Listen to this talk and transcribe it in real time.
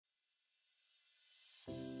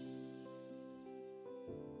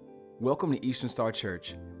Welcome to Eastern Star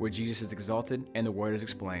Church, where Jesus is exalted and the Word is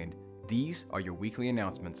explained. These are your weekly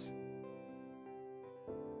announcements.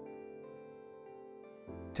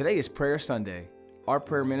 Today is Prayer Sunday. Our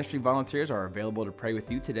prayer ministry volunteers are available to pray with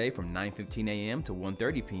you today from 9:15 a.m. to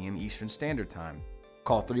 1:30 p.m. Eastern Standard Time.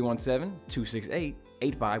 Call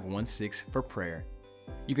 317-268-8516 for prayer.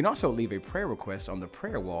 You can also leave a prayer request on the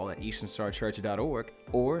prayer wall at easternstarchurch.org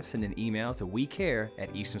or send an email to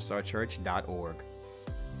wecare@easternstarchurch.org.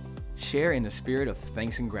 Share in the spirit of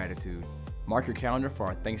thanks and gratitude. Mark your calendar for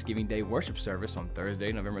our Thanksgiving Day worship service on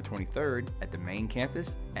Thursday, November 23rd at the main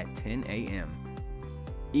campus at 10 a.m.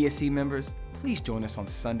 ESC members, please join us on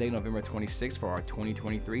Sunday, November 26th for our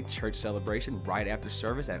 2023 church celebration right after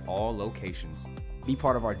service at all locations. Be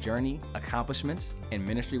part of our journey, accomplishments, and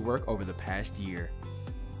ministry work over the past year.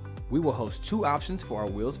 We will host two options for our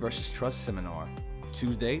Wills vs. Trust seminar,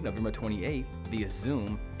 Tuesday, November 28th via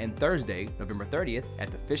Zoom, and Thursday, November 30th at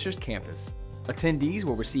the Fishers campus. Attendees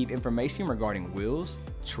will receive information regarding wills,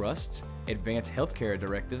 trusts, advanced healthcare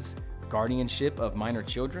directives, guardianship of minor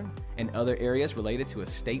children, and other areas related to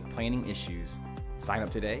estate planning issues. Sign up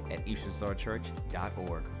today at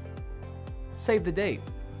easternstarchurch.org. Save the date.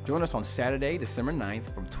 Join us on Saturday, December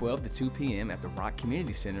 9th from 12 to 2 p.m. at the Rock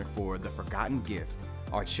Community Center for The Forgotten Gift,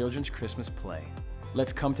 our children's Christmas play.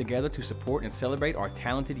 Let's come together to support and celebrate our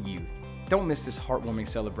talented youth. Don't miss this heartwarming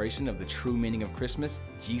celebration of the true meaning of Christmas,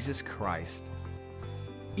 Jesus Christ.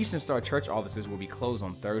 Eastern Star Church offices will be closed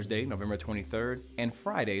on Thursday, November 23rd and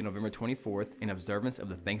Friday, November 24th in observance of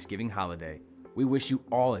the Thanksgiving holiday. We wish you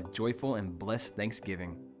all a joyful and blessed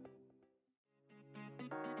Thanksgiving.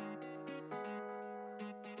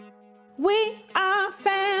 We are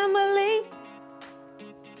family,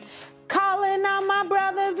 calling all my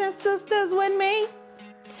brothers and sisters with me.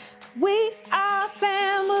 We are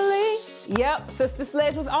family. Yep, Sister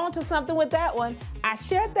Sledge was on to something with that one. I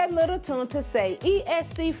shared that little tune to say,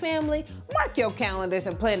 ESC family, mark your calendars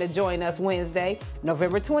and plan to join us Wednesday,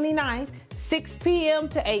 November 29th, 6 p.m.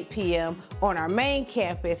 to 8 p.m. on our main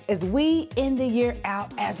campus as we end the year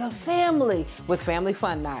out as a family with Family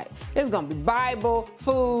Fun Night. There's going to be Bible,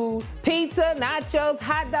 food, pizza, nachos,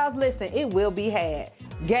 hot dogs. Listen, it will be had.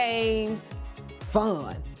 Games,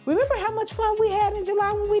 fun. Remember how much fun we had in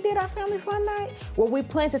July when we did our Family Fun Night? Well, we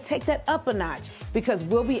plan to take that up a notch because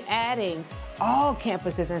we'll be adding all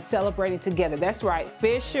campuses and celebrating together. That's right,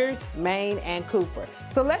 Fishers, Main, and Cooper.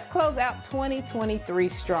 So let's close out 2023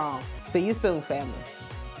 strong. See you soon, family.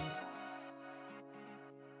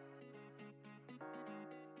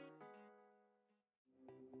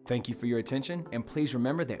 Thank you for your attention, and please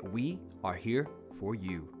remember that we are here for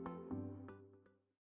you.